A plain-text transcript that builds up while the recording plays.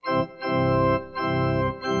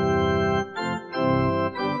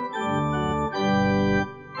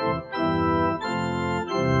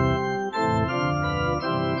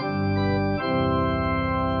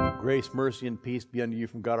Grace, mercy, and peace be unto you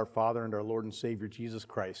from God our Father and our Lord and Savior Jesus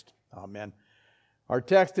Christ. Amen. Our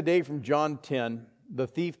text today from John 10, the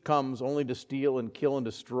thief comes only to steal and kill and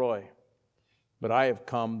destroy. But I have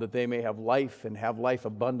come that they may have life and have life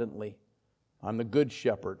abundantly. I'm the good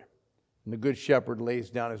shepherd, and the good shepherd lays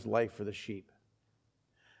down his life for the sheep.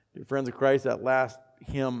 Dear friends of Christ, that last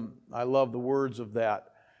hymn, I love the words of that.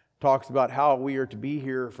 Talks about how we are to be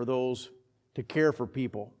here for those to care for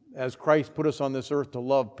people, as Christ put us on this earth to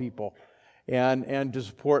love people and to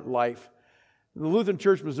support life. The Lutheran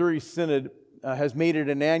Church Missouri Synod has made it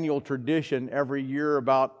an annual tradition every year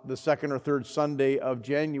about the second or third Sunday of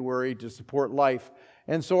January to support life.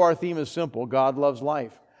 And so our theme is simple: God loves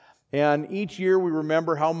life. And each year we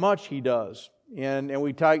remember how much He does. And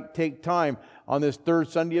we take time on this third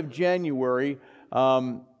Sunday of January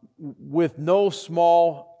with no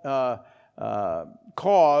small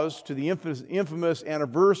cause to the infamous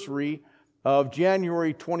anniversary of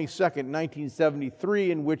January 22nd,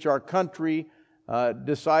 1973, in which our country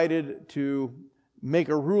decided to make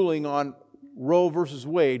a ruling on Roe versus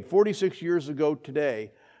Wade. 46 years ago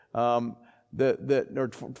today,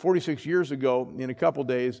 46 years ago in a couple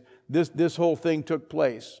days, this whole thing took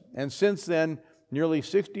place. And since then, nearly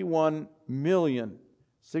 61 million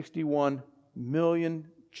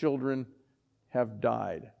children have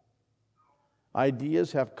died.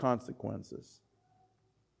 Ideas have consequences.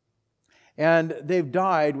 And they've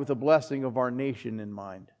died with the blessing of our nation in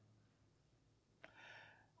mind.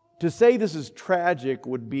 To say this is tragic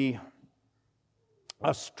would be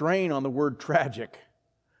a strain on the word tragic.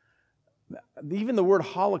 Even the word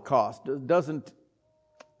Holocaust doesn't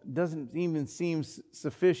even seem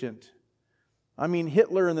sufficient. I mean,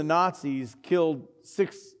 Hitler and the Nazis killed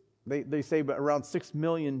they say around 6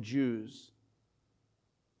 million Jews.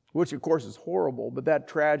 Which, of course, is horrible, but that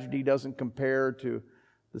tragedy doesn't compare to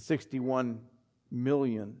the 61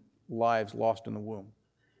 million lives lost in the womb.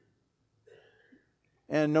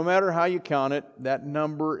 And no matter how you count it, that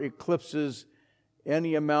number eclipses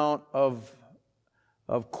any amount of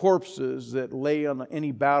corpses that lay on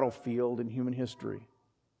any battlefield in human history.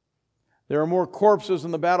 There are more corpses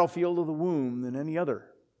on the battlefield of the womb than any other.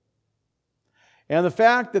 And the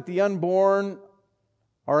fact that the unborn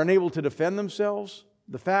are unable to defend themselves,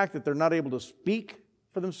 the fact that they're not able to speak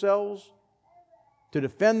for themselves, to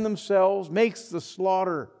defend themselves, makes the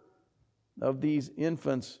slaughter of these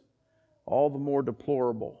infants all the more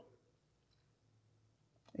deplorable.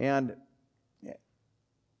 And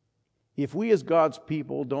if we as God's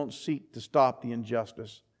people don't seek to stop the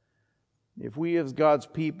injustice, if we as God's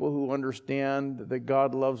people who understand that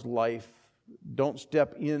God loves life don't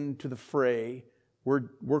step into the fray,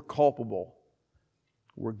 we're culpable.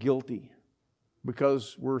 We're guilty.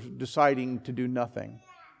 Because we're deciding to do nothing.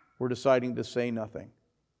 We're deciding to say nothing.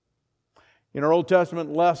 In our Old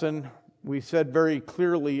Testament lesson, we said very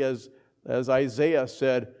clearly, as Isaiah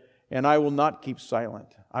said, "And I will not keep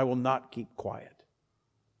silent. I will not keep quiet.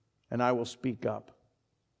 And I will speak up."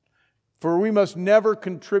 For we must never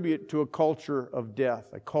contribute to a culture of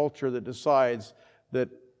death, a culture that decides that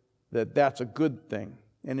that's a good thing.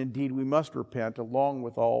 And indeed, we must repent along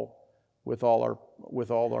with all our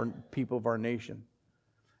people of our nation.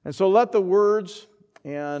 And so let the words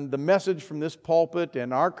and the message from this pulpit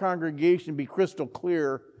and our congregation be crystal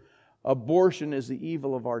clear: abortion is the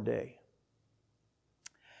evil of our day.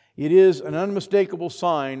 It is an unmistakable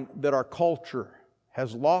sign that our culture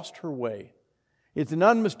has lost her way. It's an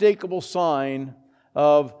unmistakable sign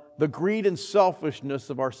of the greed and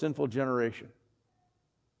selfishness of our sinful generation.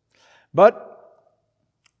 But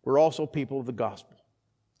we're also people of the gospel.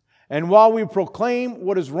 And while we proclaim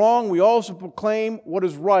what is wrong, we also proclaim what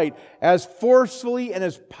is right. As forcefully and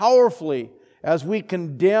as powerfully as we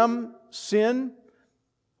condemn sin,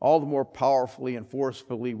 all the more powerfully and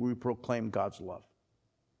forcefully we proclaim God's love.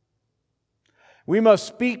 We must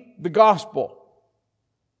speak the gospel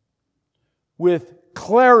with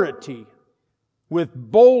clarity, with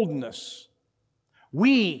boldness.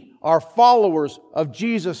 We are followers of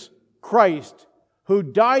Jesus Christ, who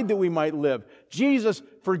died that we might live. Jesus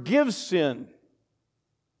forgives sin.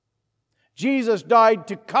 Jesus died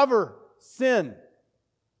to cover sin.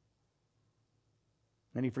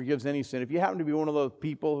 And He forgives any sin. If you happen to be one of those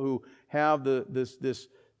people who have this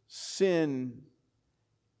sin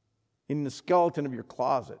in the skeleton of your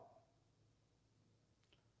closet,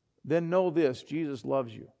 then know this: Jesus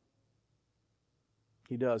loves you.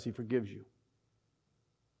 He does. He forgives you.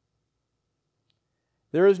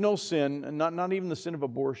 There is no sin, and not even the sin of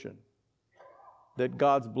abortion, that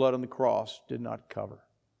God's blood on the cross did not cover.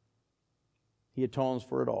 He atones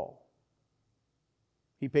for it all.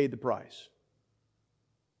 He paid the price.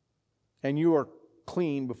 And you are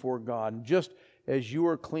clean before God. And just as you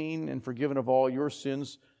are clean and forgiven of all your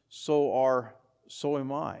sins, so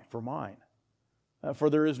am I for mine. For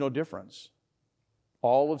there is no difference.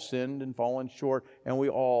 All have sinned and fallen short, and we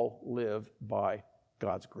all live by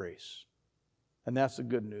God's grace. And that's the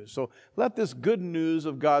good news. So let this good news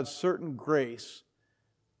of God's certain grace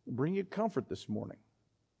bring you comfort this morning.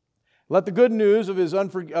 Let the good news of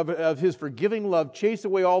His forgiving love chase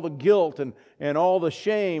away all the guilt and all the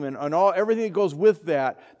shame and all everything that goes with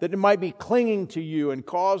that it might be clinging to you and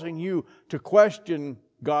causing you to question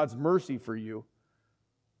God's mercy for you.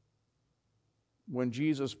 When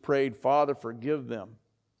Jesus prayed, "Father, forgive them,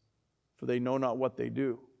 for they know not what they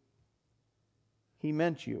do," He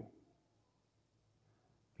meant you.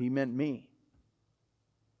 He meant me.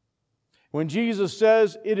 When Jesus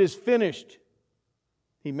says, "It is finished,"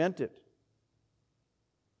 He meant it.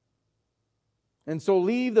 And so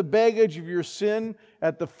leave the baggage of your sin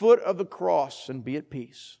at the foot of the cross and be at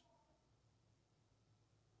peace.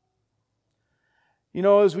 You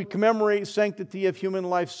know, as we commemorate Sanctity of Human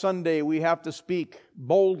Life Sunday, we have to speak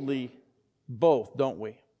boldly both, don't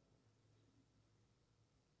we?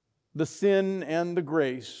 The sin and the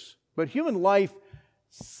grace. But Human Life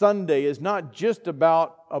Sunday is not just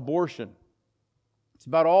about abortion. It's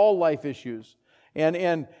about all life issues.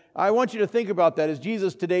 And I want you to think about that as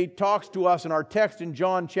Jesus today talks to us in our text in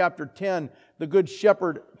John chapter 10, the Good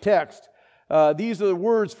Shepherd text. These are the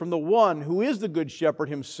words from the one who is the Good Shepherd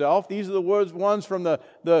Himself. These are the ones from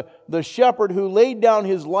the shepherd who laid down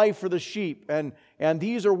His life for the sheep. And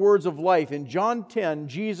these are words of life. In John 10,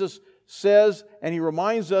 Jesus says, and He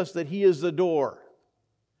reminds us that He is the door,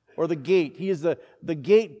 or the gate. He is the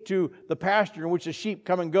gate to the pasture in which the sheep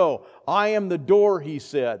come and go. "I am the door," He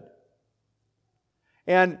said.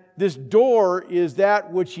 And this door is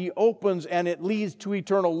that which He opens, and it leads to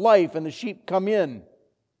eternal life, and the sheep come in.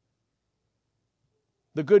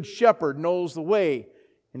 The Good Shepherd knows the way,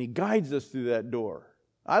 and He guides us through that door.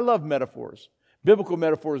 I love metaphors, biblical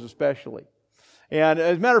metaphors especially. And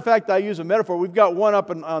as a matter of fact, I use a metaphor. We've got one up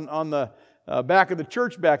on the back of the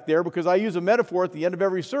church back there, because I use a metaphor at the end of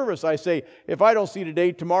every service. I say, if I don't see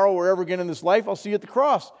today, tomorrow, or ever again in this life, I'll see you at the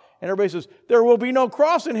cross. And everybody says, "There will be no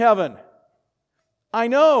cross in heaven." I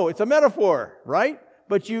know, it's a metaphor, right?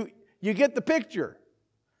 But you get the picture.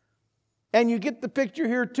 And you get the picture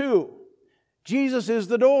here too. Jesus is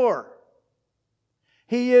the door.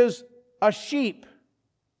 He is a sheep.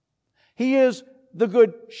 He is the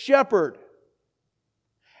Good Shepherd.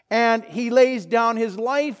 And He lays down His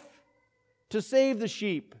life to save the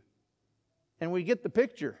sheep. And we get the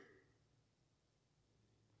picture.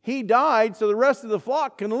 He died so the rest of the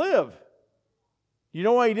flock can live. You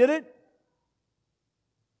know why He did it?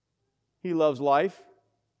 He loves life.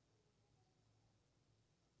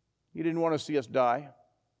 He didn't want to see us die.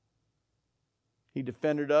 He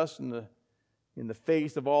defended us in the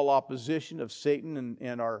face of all opposition of Satan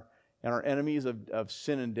and our enemies of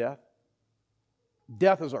sin and death.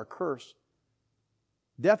 Death is our curse.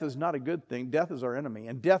 Death is not a good thing. Death is our enemy.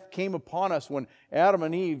 And death came upon us when Adam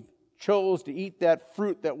and Eve chose to eat that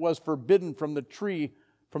fruit that was forbidden from the tree,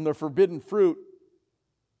 from the forbidden fruit.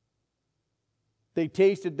 They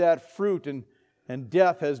tasted that fruit, and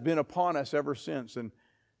death has been upon us ever since. And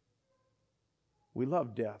we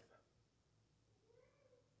love death,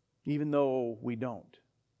 even though we don't.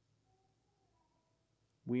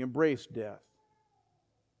 We embrace death.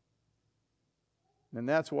 And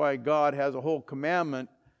that's why God has a whole commandment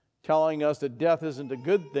telling us that death isn't a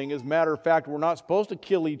good thing. As a matter of fact, we're not supposed to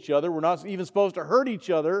kill each other. We're not even supposed to hurt each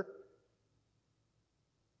other.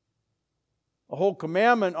 A whole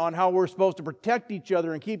commandment on how we're supposed to protect each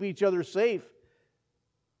other and keep each other safe.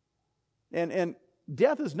 And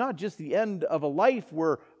death is not just the end of a life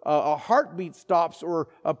where a heartbeat stops or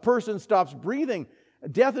a person stops breathing.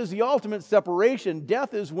 Death is the ultimate separation.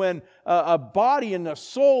 Death is when a body and a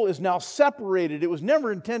soul is now separated. It was never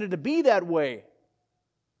intended to be that way.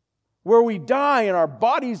 Where we die and our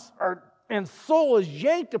bodies and soul is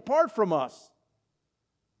yanked apart from us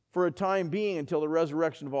for a time being until the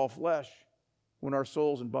resurrection of all flesh, when our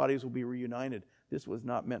souls and bodies will be reunited. This was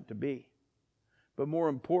not meant to be. But more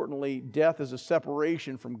importantly, death is a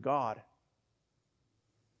separation from God.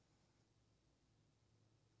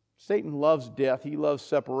 Satan loves death. He loves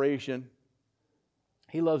separation.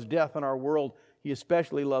 He loves death in our world. He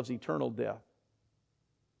especially loves eternal death.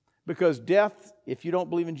 Because death, if you don't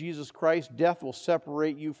believe in Jesus Christ, death will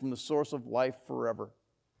separate you from the source of life forever.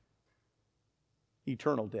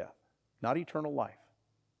 Eternal death, not eternal life.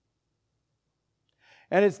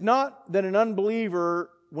 And it's not that an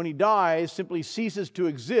unbeliever, when he dies, simply ceases to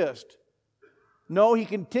exist. No, he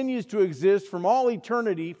continues to exist from all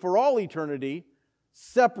eternity, for all eternity,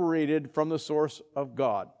 separated from the source of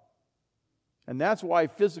God. And that's why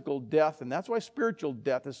physical death and that's why spiritual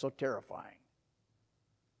death is so terrifying.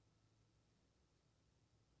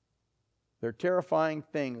 They're terrifying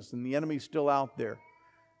things, and the enemy's still out there.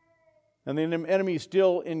 And the enemy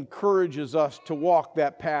still encourages us to walk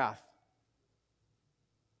that path.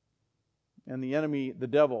 And the enemy, the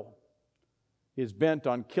devil, is bent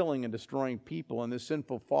on killing and destroying people, and this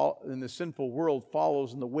sinful world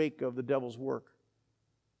follows in the wake of the devil's work.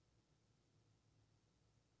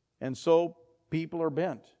 And so people are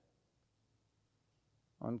bent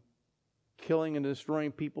on killing and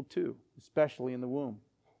destroying people too, especially in the womb.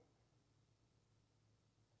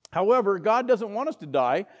 However, God doesn't want us to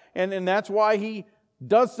die, and that's why He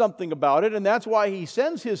does something about it, and that's why He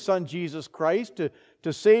sends His Son Jesus Christ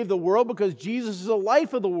to save the world, because Jesus is the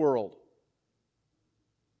life of the world.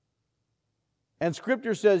 And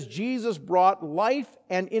Scripture says Jesus brought life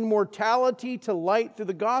and immortality to light through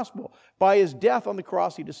the gospel. By His death on the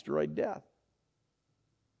cross, He destroyed death.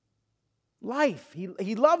 Life,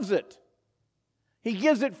 He loves it. He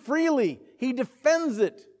gives it freely. He defends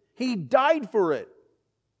it. He died for it.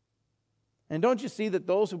 And don't you see that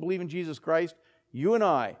those who believe in Jesus Christ, you and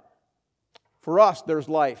I, for us there's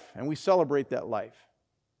life, and we celebrate that life.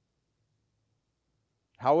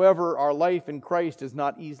 However, our life in Christ is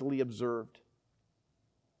not easily observed.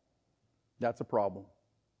 That's a problem.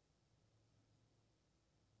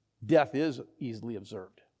 Death is easily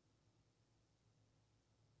observed.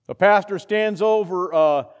 A pastor stands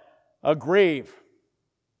over a grave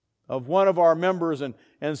of one of our members and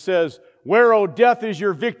says, "Where, O death, is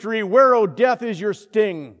your victory? Where, O death, is your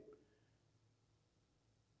sting?"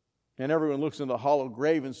 And everyone looks in the hollow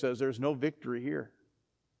grave and says, "There's no victory here.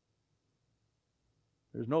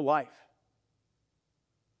 There's no life."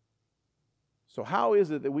 So how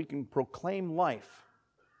is it that we can proclaim life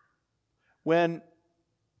when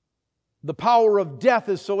the power of death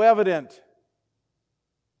is so evident?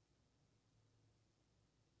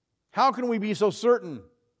 How can we be so certain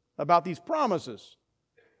about these promises?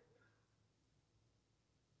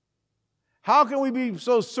 How can we be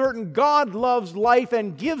so certain God loves life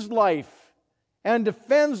and gives life and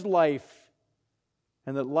defends life,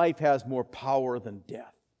 and that life has more power than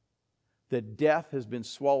death? That death has been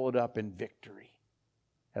swallowed up in victory,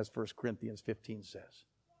 as 1 Corinthians 15 says.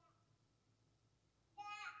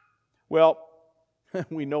 Well,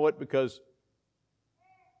 we know it because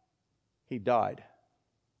He died.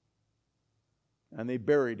 And they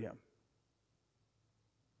buried Him.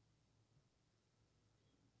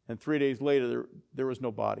 And 3 days later, there was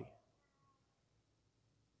no body.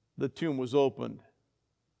 The tomb was opened.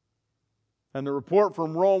 And the report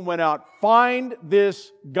from Rome went out, "Find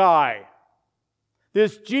this guy,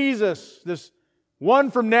 this Jesus, this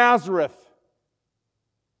one from Nazareth.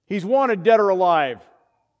 He's wanted dead or alive."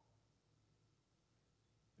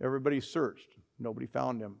 Everybody searched. Nobody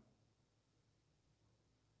found Him.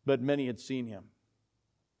 But many had seen Him,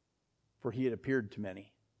 for He had appeared to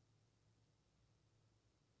many.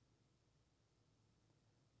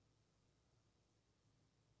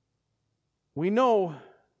 We know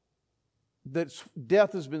that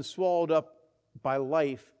death has been swallowed up by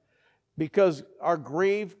life because our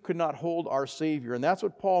grave could not hold our Savior. And that's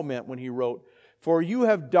what Paul meant when he wrote, "For you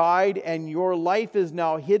have died, and your life is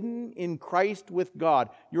now hidden in Christ with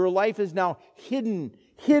God." Your life is now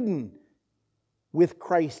hidden with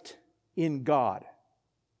Christ in God.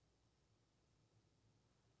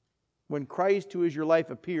 When Christ, who is your life,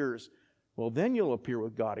 appears, well, then you'll appear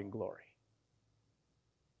with God in glory.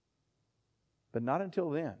 But not until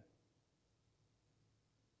then.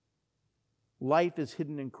 Life is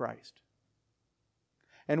hidden in Christ.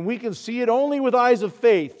 And we can see it only with eyes of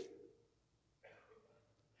faith.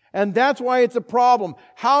 And that's why it's a problem.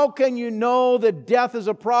 How can you know that death is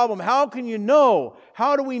a problem? How can you know?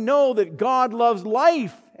 How do we know that God loves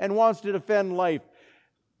life and wants to defend life?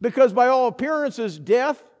 Because by all appearances,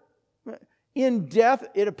 in death,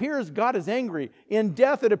 it appears God is angry. In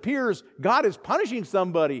death, it appears God is punishing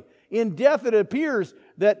somebody. In death, it appears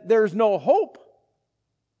that there's no hope.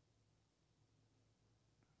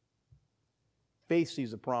 Faith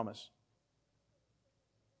sees a promise.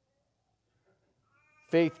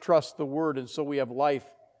 Faith trusts the Word, and so we have life.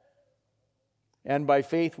 And by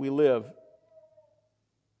faith we live.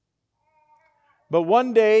 But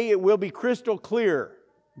one day it will be crystal clear.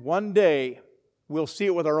 One day we'll see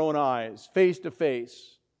it with our own eyes, face to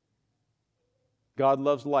face. God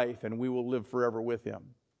loves life, and we will live forever with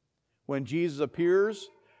Him. When Jesus appears,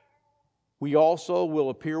 we also will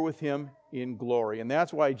appear with Him in glory. And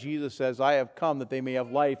that's why Jesus says, "I have come that they may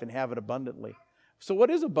have life and have it abundantly." So what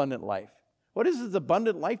is abundant life? What is this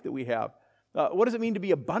abundant life that we have? What does it mean to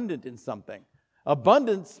be abundant in something?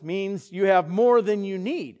 Abundance means you have more than you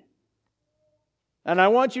need. And I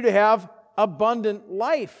want you to have abundant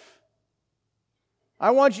life.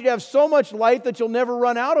 I want you to have so much life that you'll never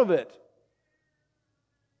run out of it.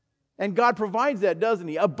 And God provides that, doesn't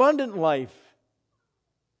He? Abundant life.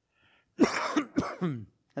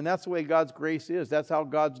 And that's the way God's grace is. That's how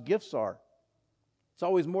God's gifts are. It's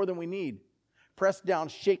always more than we need. Pressed down,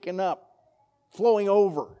 shaken up, flowing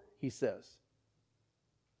over, He says.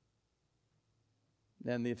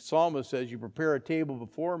 And the psalmist says, you prepare a table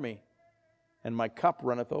before me, and my cup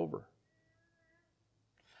runneth over.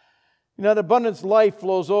 That abundance life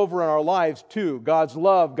flows over in our lives too. God's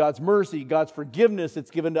love, God's mercy, God's forgiveness,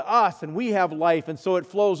 it's given to us, and we have life, and so it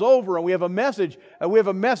flows over, and we have a message. We have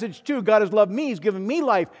a message too. God has loved me, He's given me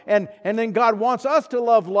life, and then God wants us to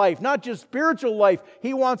love life, not just spiritual life.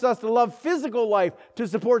 He wants us to love physical life, to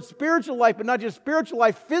support spiritual life, but not just spiritual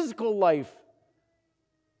life, physical life.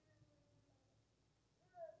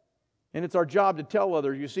 And it's our job to tell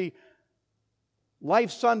others. You see,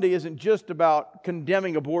 Life Sunday isn't just about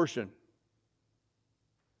condemning abortion.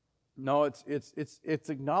 No, it's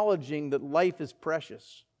acknowledging that life is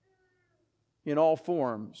precious in all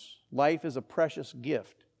forms. Life is a precious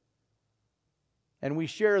gift. And we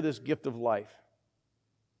share this gift of life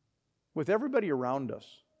with everybody around us.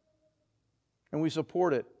 And we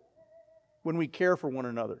support it when we care for one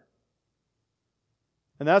another.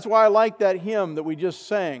 And that's why I like that hymn that we just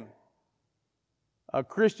sang, A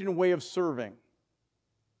Christian Way of Serving.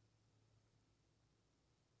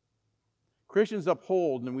 Christians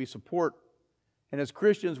uphold and we support, and as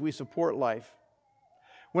Christians we support life.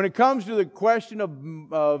 When it comes to the question of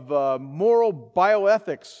moral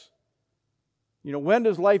bioethics, when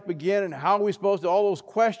does life begin and how are we supposed to, all those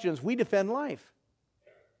questions, we defend life.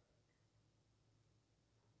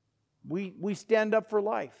 We stand up for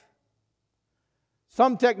life.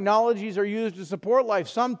 Some technologies are used to support life.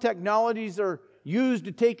 Some technologies are used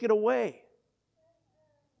to take it away.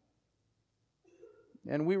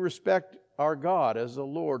 And we respect our God as the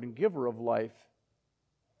Lord and giver of life.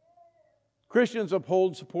 Christians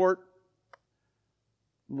uphold, support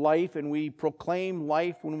life, and we proclaim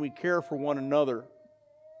life when we care for one another.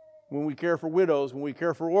 When we care for widows, when we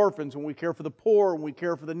care for orphans, when we care for the poor, when we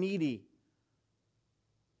care for the needy.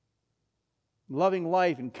 Loving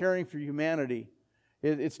life and caring for humanity.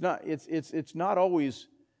 It's not always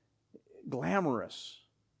glamorous,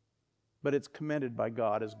 but it's commended by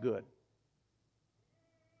God as good.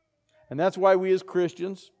 And that's why we as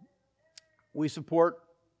Christians, we support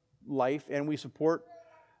life and we support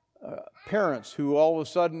parents who all of a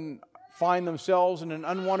sudden find themselves in an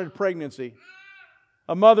unwanted pregnancy.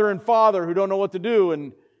 A mother and father who don't know what to do,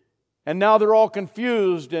 and now they're all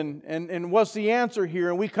confused, and what's the answer here?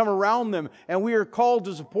 And we come around them, and we are called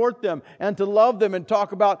to support them and to love them and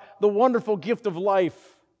talk about the wonderful gift of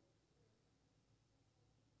life,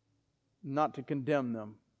 not to condemn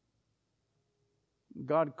them.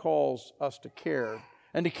 God calls us to care,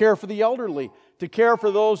 and to care for the elderly, to care for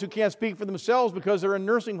those who can't speak for themselves because they're in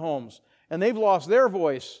nursing homes and they've lost their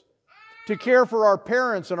voice, to care for our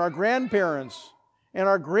parents and our grandparents and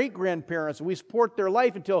our great-grandparents. We support their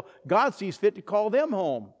life until God sees fit to call them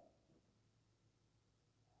home.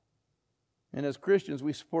 And as Christians,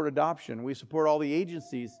 we support adoption. We support all the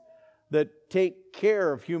agencies that take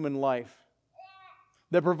care of human life,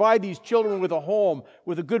 that provide these children with a home,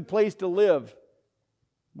 with a good place to live,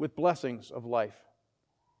 with blessings of life.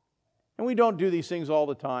 And we don't do these things all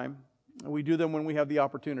the time. We do them when we have the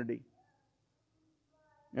opportunity.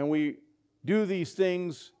 And we do these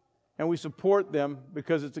things and we support them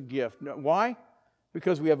because it's a gift. Why?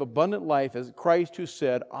 Because we have abundant life, as Christ who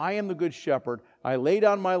said, I am the good shepherd. I lay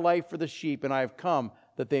down my life for the sheep, and I have come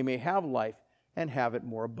that they may have life and have it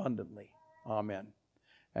more abundantly. Amen.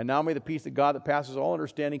 And now may the peace of God that passes all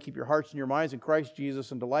understanding keep your hearts and your minds in Christ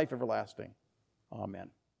Jesus unto life everlasting. Amen.